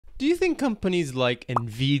Do you think companies like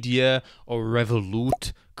Nvidia or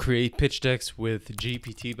Revolut create pitch decks with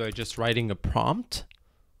GPT by just writing a prompt?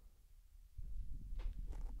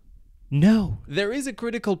 No, there is a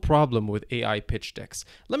critical problem with AI pitch decks.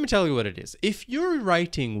 Let me tell you what it is. If you're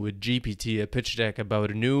writing with GPT a pitch deck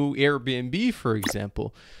about a new Airbnb, for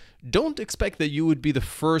example, don't expect that you would be the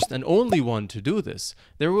first and only one to do this.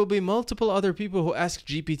 There will be multiple other people who ask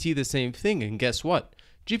GPT the same thing, and guess what?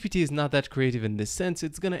 GPT is not that creative in this sense.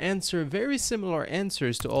 It's going to answer very similar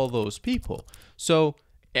answers to all those people. So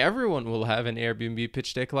everyone will have an Airbnb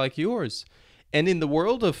pitch deck like yours. And in the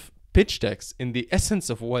world of pitch decks, in the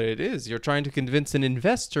essence of what it is, you're trying to convince an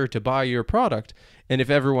investor to buy your product. And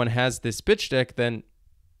if everyone has this pitch deck, then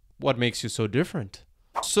what makes you so different?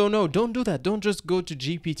 So no, don't do that. Don't just go to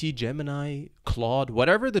GPT, Gemini, Claude,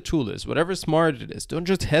 whatever the tool is, whatever smart it is. Don't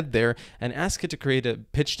just head there and ask it to create a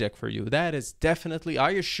pitch deck for you. That is definitely,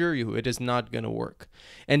 I assure you, it is not going to work.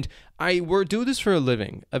 And I do this for a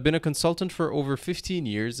living. I've been a consultant for over 15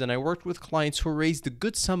 years, and I worked with clients who raised a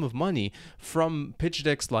good sum of money from pitch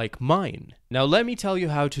decks like mine. Now, let me tell you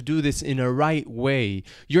how to do this in a right way.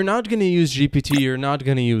 You're not going to use GPT, you're not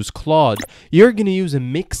going to use Claude. You're going to use a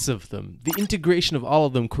mix of them. The integration of all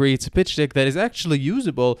of them creates a pitch deck that is actually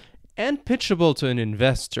usable and pitchable to an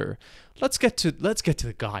investor. Let's get to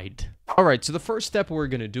the guide. All right, so the first step we're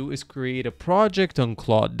going to do is create a project on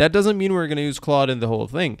Claude. That doesn't mean we're going to use Claude in the whole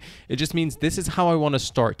thing. It just means this is how I want to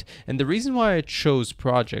start. And the reason why I chose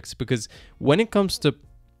projects, because when it comes to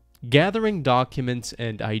gathering documents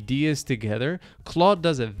and ideas together, Claude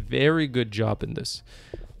does a very good job in this.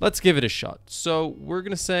 Let's give it a shot. So we're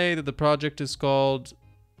going to say that the project is called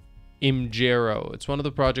Miro. It's one of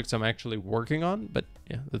the projects I'm actually working on, but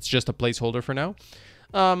yeah, that's just a placeholder for now.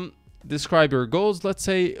 Describe your goals. Let's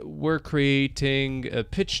say we're creating a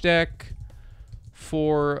pitch deck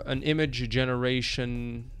for an image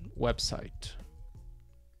generation website.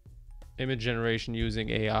 Image generation using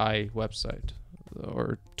AI website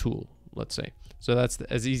or tool, let's say. So that's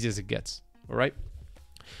as easy as it gets. All right.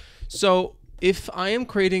 So if I am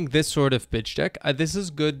creating this sort of pitch deck, this is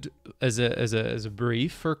good as a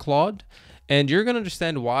brief for Claude, and you're going to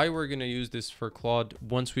understand why we're going to use this for Claude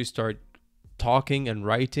once we start talking and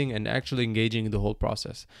writing and actually engaging in the whole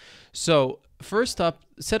process. So first up,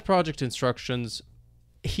 set project instructions.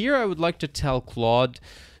 Here I would like to tell Claude,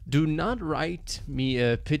 do not write me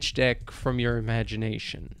a pitch deck from your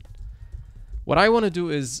imagination. What I want to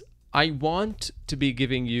do is I want to be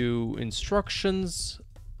giving you instructions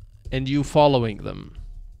and you following them.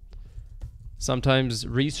 Sometimes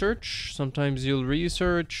research, sometimes you'll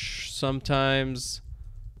research, sometimes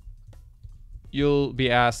you'll be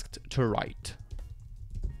asked to write.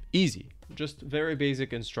 Easy, just very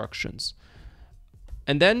basic instructions.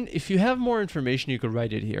 And then if you have more information, you could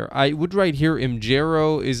write it here. I would write here,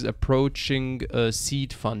 Miro is approaching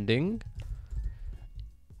seed funding.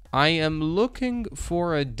 I am looking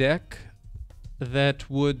for a deck that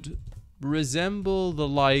would resemble the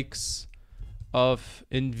likes of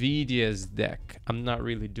Nvidia's deck. I'm not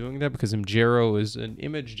really doing that because Miro is an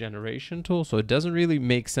image generation tool, so it doesn't really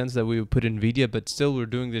make sense that we would put Nvidia, but still we're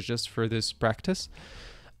doing this just for this practice.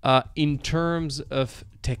 In terms of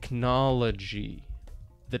technology,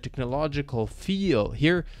 the technological feel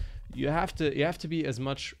here, you have to be as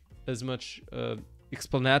much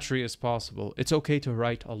explanatory as possible. It's okay to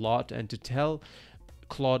write a lot and to tell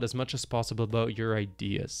Claude as much as possible about your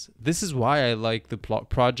ideas. This is why I like the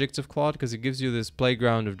projects of Claude, because it gives you this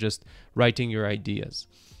playground of just writing your ideas.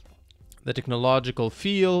 The technological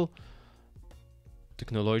feel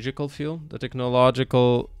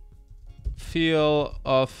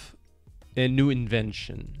of a new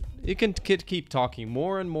invention. You can keep talking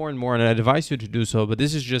more and more and more, and I advise you to do so, but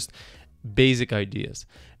this is just basic ideas.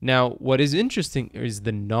 Now, what is interesting is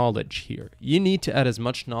the knowledge here. You need to add as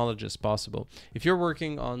much knowledge as possible. If you're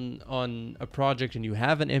working on a project and you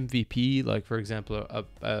have an MVP, like for example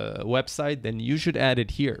a website, then you should add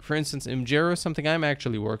it here. For instance, Miro is something I'm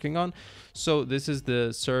actually working on. So this is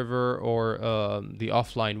the server or the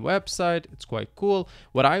offline website. It's quite cool.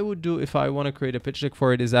 What I would do if I want to create a pitch deck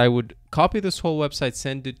for it is I would copy this whole website,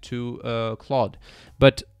 send it to Claude.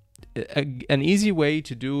 But an easy way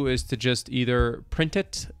to do is to just either print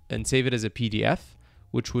it and save it as a PDF,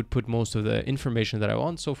 which would put most of the information that I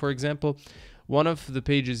want. So for example, one of the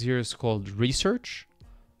pages here is called research,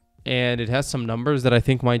 and it has some numbers that I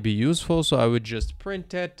think might be useful. So I would just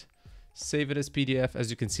print it, save it as PDF. As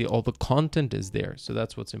you can see, all the content is there. So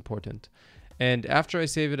that's what's important. And after I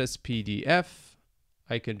save it as PDF,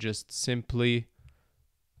 I can just simply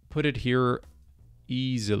put it here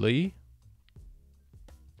easily.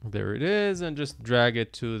 There it is, and just drag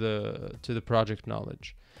it to the project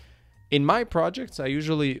knowledge. In my projects, I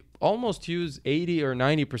usually almost use 80 or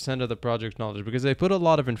 90% of the project knowledge because I put a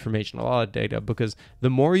lot of information, a lot of data, because the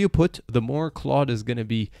more you put, the more Claude is going to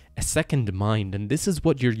be a second mind. And this is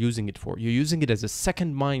what you're using it for. You're using it as a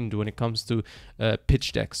second mind when it comes to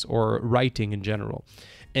pitch decks or writing in general.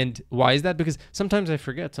 And why is that? Because sometimes I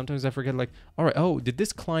forget. Sometimes I forget, like, all right, oh, did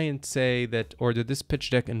this client say that, or did this pitch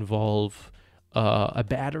deck involve a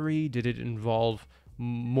battery? Did it involve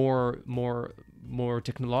more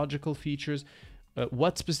technological features?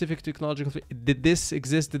 What specific technological did this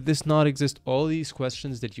exist? Did this not exist? All these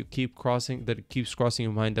questions that you keep crossing, that it keeps crossing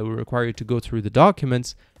your mind, that will require you to go through the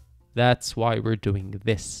documents. That's why we're doing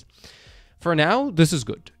this. For now, this is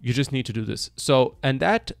good. You just need to do this. So, and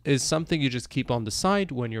that is something you just keep on the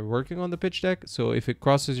side when you're working on the pitch deck. So if it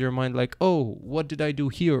crosses your mind like, oh, what did I do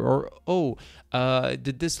here? Or, oh,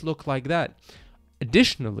 did this look like that?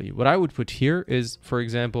 Additionally, what I would put here is, for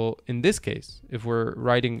example, in this case, if we're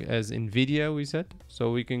writing as NVIDIA, we said,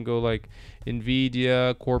 so we can go like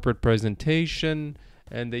NVIDIA corporate presentation,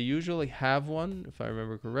 and they usually have one, if I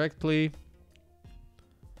remember correctly,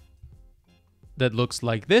 that looks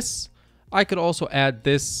like this. I could also add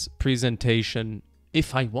this presentation.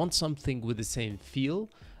 If I want something with the same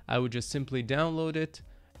feel, I would just simply download it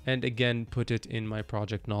and again put it in my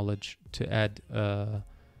project knowledge to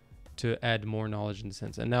add more knowledge in the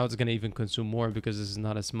sense. And now it's going to even consume more because this is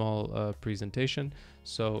not a small presentation,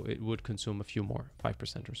 so it would consume a few more,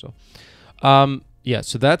 5% or so. Yeah,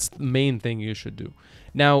 so that's the main thing you should do.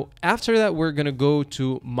 Now, after that, we're going to go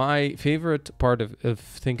to my favorite part of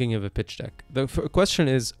thinking of a pitch deck. The question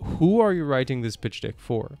is, who are you writing this pitch deck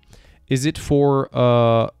for? Is it for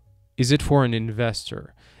an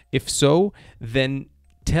investor? If so, then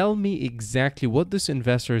tell me exactly what this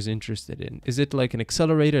investor is interested in. Is it like an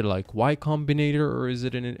accelerator like Y Combinator, or is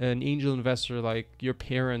it an angel investor like your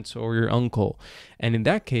parents or your uncle? And in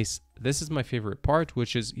that case, this is my favorite part,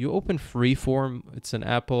 which is you open Freeform. It's an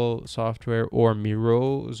Apple software, or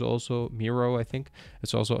Miro is also Miro, I think.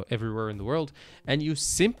 It's also everywhere in the world. And you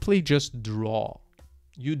simply just draw.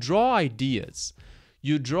 You draw ideas.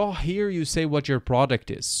 You draw here, you say what your product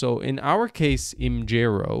is. So in our case,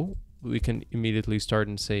 Miro, we can immediately start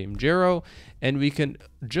and say Miro, and we can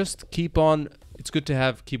just keep on. It's good to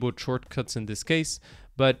have keyboard shortcuts in this case,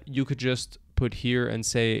 but you could just put here and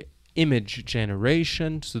say image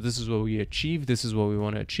generation. So this is what we achieve. This is what we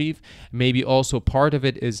want to achieve. Maybe also part of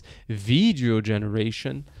it is video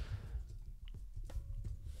generation.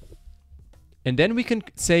 And then we can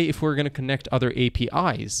say if we're going to connect other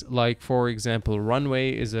APIs, like for example,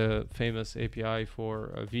 Runway is a famous API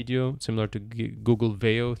for video, similar to Google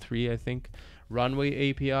Veo 3, I think.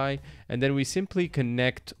 Runway API. And then we simply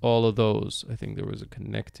connect all of those. I think there was a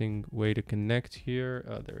connecting way to connect here.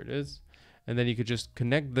 There it is. And then you could just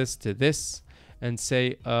connect this to this and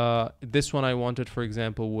say, this one I wanted, for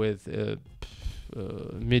example, with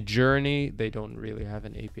Midjourney. They don't really have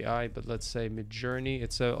an API, but let's say Midjourney.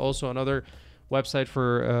 It's also another website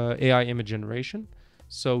for AI image generation.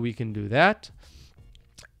 So we can do that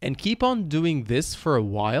and keep on doing this for a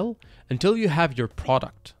while until you have your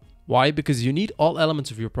product. Why? Because you need all elements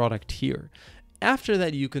of your product here. After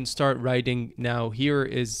that, you can start writing. Now here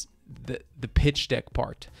is the pitch deck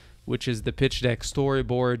part, which is the pitch deck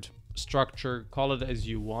storyboard structure, call it as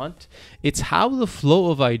you want. It's how the flow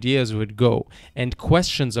of ideas would go and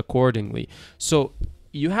questions accordingly. So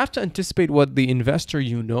you have to anticipate what the investor,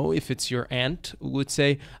 if it's your aunt, would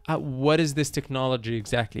say, what is this technology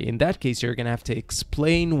exactly? In that case, you're going to have to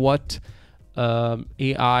explain what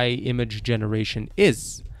AI image generation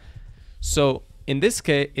is. So in this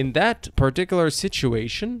case, in that particular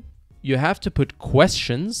situation, you have to put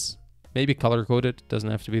questions, maybe color coded,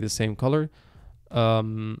 doesn't have to be the same color.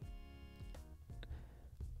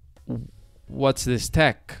 What's this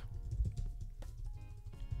tech?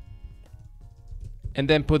 And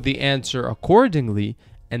then put the answer accordingly.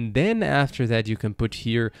 And then after that, you can put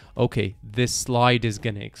here, okay, this slide is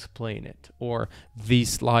going to explain it, or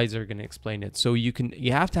these slides are going to explain it. So you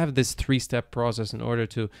have to have this 3-step process in order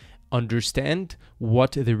to understand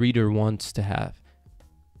what the reader wants to have.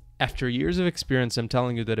 After years of experience, I'm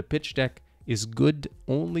telling you that a pitch deck is good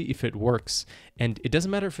only if it works. And it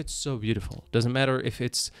doesn't matter if it's so beautiful. It doesn't matter if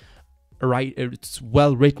it's right, it's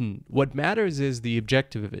well written. What matters is the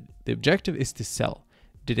objective of it. The objective is to sell.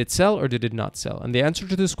 Did it sell or did it not sell? And the answer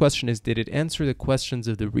to this question is, did it answer the questions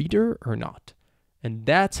of the reader or not? And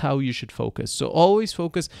that's how you should focus. So always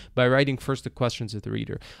focus by writing first the questions of the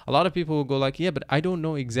reader. A lot of people will go like, yeah, but I don't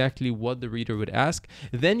know exactly what the reader would ask.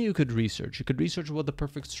 Then you could research. You could research what the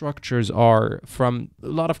perfect structures are from a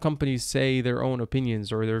lot of companies say their own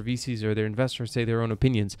opinions, or their VCs or their investors say their own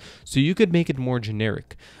opinions. So you could make it more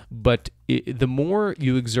generic. But the more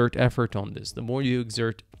you exert effort on this, the more you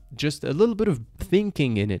exert just a little bit of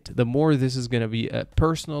thinking in it, the more this is going to be a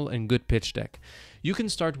personal and good pitch deck. You can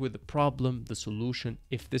start with the problem, the solution,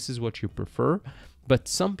 if this is what you prefer. But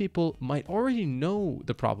some people might already know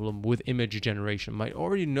the problem with image generation, might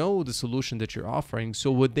already know the solution that you're offering.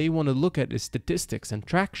 So what they want to look at is statistics and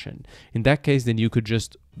traction. In that case, then you could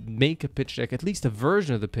just make a pitch deck, at least a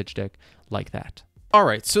version of the pitch deck like that. All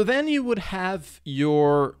right, so then you would have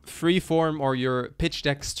your freeform or your pitch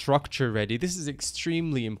deck structure ready. This is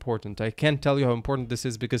extremely important. I can't tell you how important this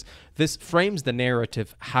is because this frames the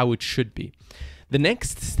narrative how it should be. The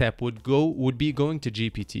next step would be going to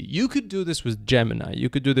GPT. You could do this with Gemini. You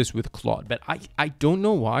could do this with Claude, but I don't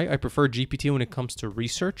know why I prefer GPT when it comes to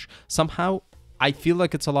research. Somehow I feel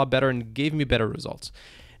like it's a lot better and it gave me better results.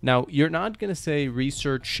 Now, you're not going to say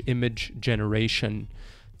research image generation.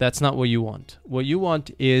 That's not what you want. What you want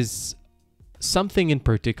is something in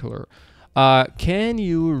particular. Can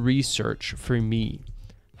you research for me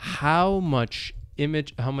how much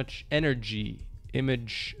energy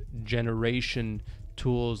image generation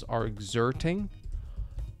tools are exerting?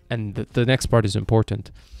 And the next part is important.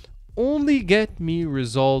 Only get me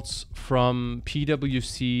results from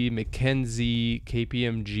PwC, McKinsey,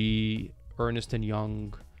 KPMG, Ernst &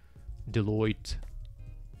 Young, Deloitte.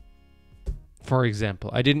 For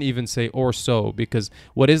example, I didn't even say or so, because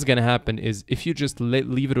what is going to happen is if you just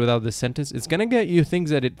leave it without the sentence, it's going to get you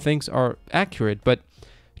things that it thinks are accurate, but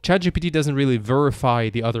ChatGPT doesn't really verify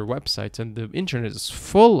the other websites, and the internet is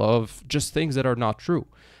full of just things that are not true.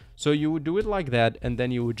 So you would do it like that, and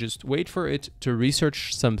then you would just wait for it to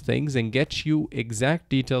research some things and get you exact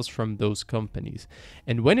details from those companies.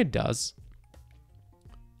 And when it does,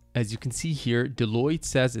 as you can see here, Deloitte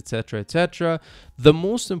says, etc., etc. The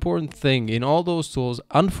most important thing in all those tools,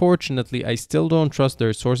 unfortunately, I still don't trust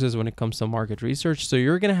their sources when it comes to market research. So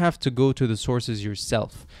you're going to have to go to the sources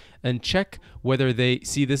yourself and check whether they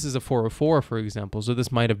see this is a 404, for example. So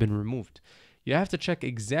this might have been removed. You have to check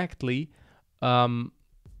exactly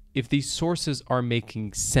if these sources are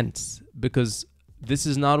making sense, because this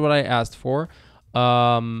is not what I asked for.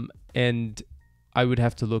 And I would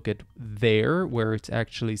have to look at there where it's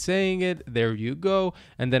actually saying it. There you go.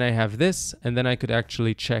 And then I have this, and then I could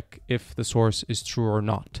actually check if the source is true or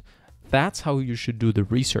not. That's how you should do the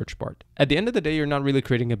research part. At the end of the day, you're not really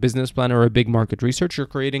creating a business plan or a big market research. You're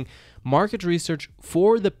creating market research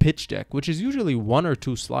for the pitch deck, which is usually 1 or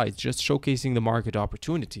 2 slides, just showcasing the market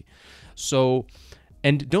opportunity. So,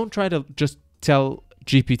 and don't try to just tell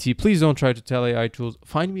GPT, please don't try to tell AI tools,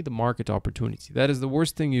 find me the market opportunity. That is the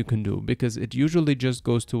worst thing you can do, because it usually just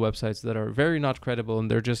goes to websites that are very not credible and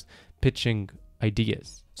they're just pitching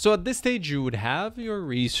ideas. So at this stage, you would have your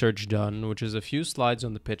research done, which is a few slides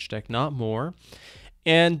on the pitch deck, not more.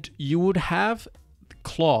 And you would have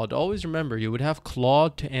Claude. Always remember, you would have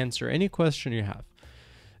Claude to answer any question you have.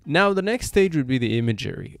 Now, the next stage would be the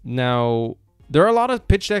imagery. Now, there are a lot of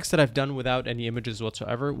pitch decks that I've done without any images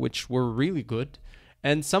whatsoever, which were really good.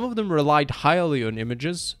 And some of them relied highly on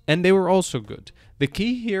images, and they were also good. The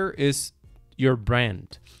key here is your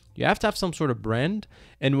brand. You have to have some sort of brand.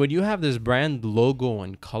 And when you have this brand logo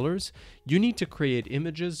and colors, you need to create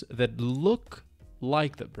images that look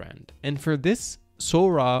like the brand. And for this,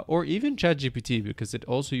 Sora or even ChatGPT, because it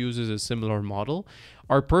also uses a similar model,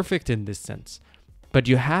 are perfect in this sense. But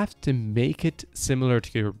you have to make it similar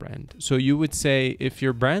to your brand. So you would say if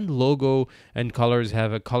your brand logo and colors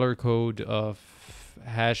have a color code of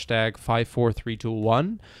hashtag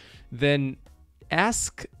 54321, then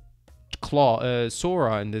ask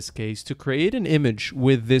Sora in this case to create an image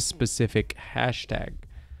with this specific hashtag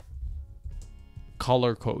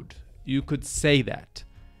color code. You could say that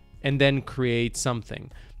and then create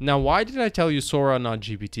something. Now, why did I tell you Sora, not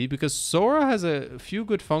GPT? Because Sora has a few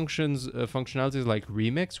good functionalities like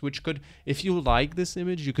remix, which could, if you like this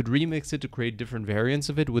image, you could remix it to create different variants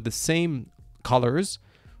of it with the same colors,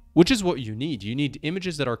 which is what you need. You need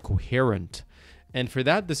images that are coherent. And for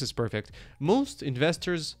that, this is perfect. Most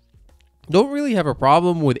investors don't really have a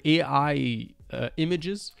problem with AI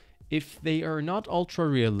images if they are not ultra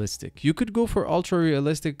realistic. You could go for ultra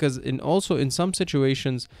realistic because in some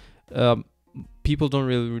situations, people don't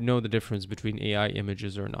really know the difference between AI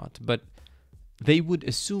images or not. But they would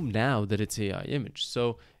assume now that it's AI image.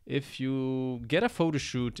 So if you get a photo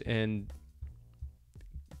shoot and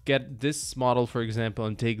get this model, for example,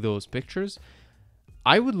 and take those pictures,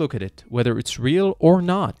 I would look at it, whether it's real or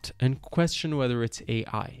not, and question whether it's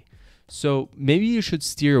AI. So maybe you should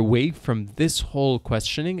steer away from this whole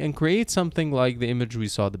questioning and create something like the image we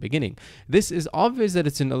saw at the beginning. This is obvious that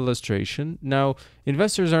it's an illustration. Now,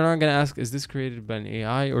 investors are not going to ask, is this created by an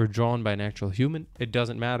AI or drawn by an actual human? It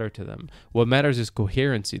doesn't matter to them. What matters is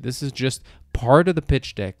coherency. This is just part of the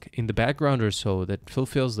pitch deck in the background or so that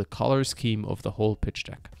fulfills the color scheme of the whole pitch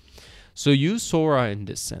deck. So use Sora in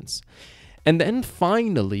this sense. And then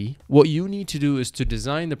finally, what you need to do is to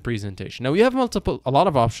design the presentation. Now we have a lot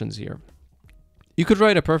of options here. You could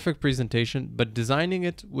write a perfect presentation, but designing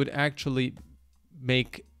it would actually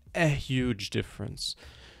make a huge difference.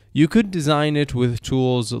 You could design it with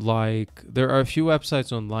tools like, there are a few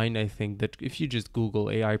websites online, I think, that if you just Google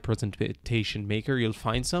AI presentation maker, you'll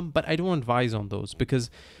find some, but I don't advise on those because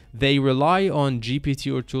they rely on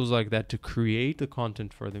GPT or tools like that to create the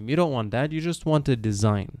content for them. You don't want that, you just want a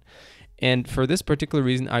design. And for this particular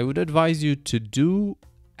reason, I would advise you to do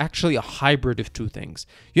actually a hybrid of two things.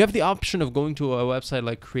 You have the option of going to a website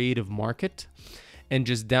like Creative Market and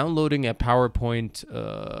just downloading a PowerPoint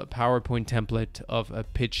template of a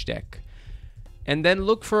pitch deck. And then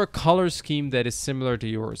look for a color scheme that is similar to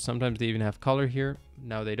yours. Sometimes they even have color here.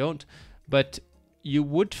 Now they don't. But you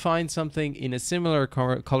would find something in a similar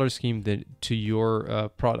color scheme to your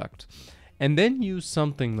product. And then use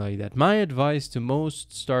something like that. My advice to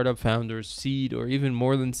most startup founders, seed or even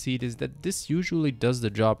more than seed, is that this usually does the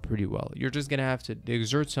job pretty well. You're just going to have to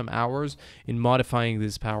exert some hours in modifying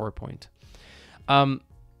this PowerPoint.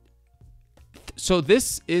 So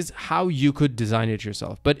this is how you could design it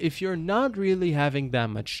yourself. But if you're not really having that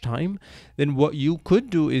much time, then what you could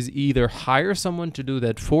do is either hire someone to do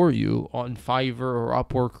that for you on Fiverr or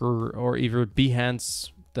Upwork or even Behance.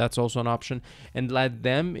 That's also an option, and let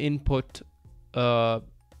them input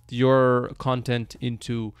your content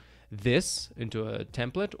into a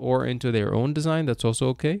template or into their own design. That's also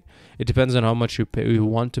okay. It depends on how much you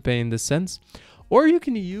want to pay in this sense. Or you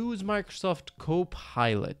can use Microsoft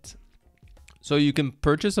Copilot. So you can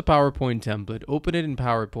purchase a PowerPoint template, open it in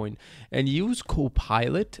PowerPoint, and use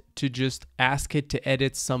Copilot to just ask it to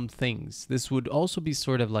edit some things. This would also be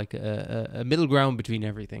sort of like a middle ground between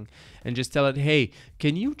everything. And just tell it, hey,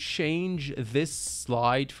 can you change this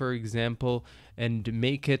slide, for example, and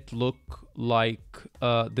make it look like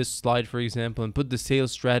this slide, for example, and put the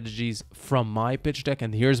sales strategies from my pitch deck,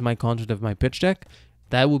 and here's my content of my pitch deck?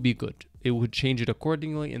 That would be good. It would change it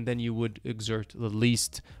accordingly, and then you would exert the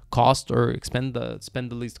least cost or spend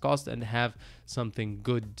the least cost and have something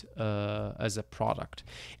good as a product.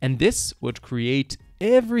 And this would create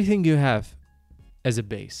everything you have as a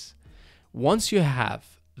base. Once you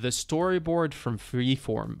have the storyboard from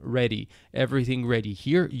Freeform ready, everything ready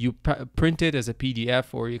here, you print it as a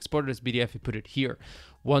PDF or you export it as PDF, you put it here.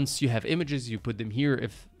 Once you have images, you put them here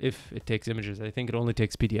if it takes images. I think it only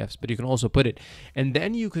takes PDFs, but you can also put it. And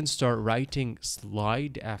then you can start writing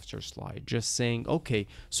slide after slide, just saying, okay,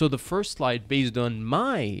 so the first slide based on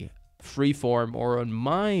my Freeform or on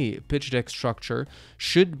my pitch deck structure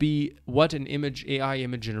should be what an AI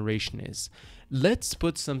image generation is. Let's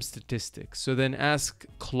put some statistics. So then ask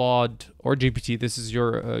Claude or GPT. This is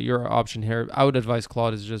your option here. I would advise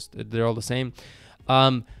Claude. Is just they're all the same.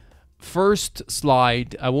 First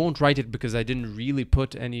slide, I won't write it because I didn't really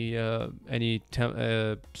put any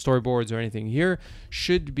storyboards or anything here,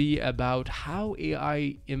 should be about how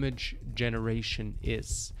AI image generation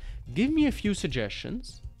is. Give me a few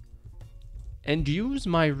suggestions and use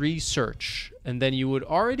my research. And then you would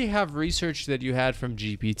already have research that you had from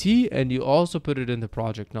GPT, and you also put it in the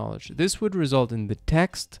project knowledge. This would result in the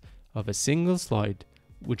text of a single slide,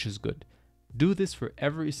 which is good. Do this for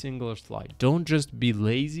every single slide. Don't just be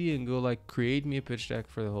lazy and go like, create me a pitch deck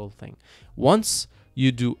for the whole thing. Once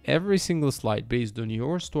you do every single slide based on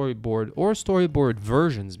your storyboard or storyboard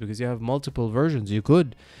versions, because you have multiple versions, you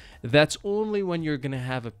could. That's only when you're going to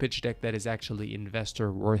have a pitch deck that is actually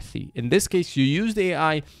investor worthy. In this case, you use the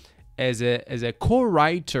AI as a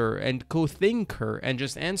co-writer and co-thinker and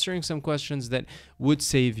just answering some questions that would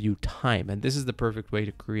save you time. And this is the perfect way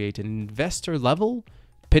to create an investor level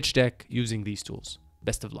pitch deck using these tools.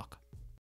 Best of luck.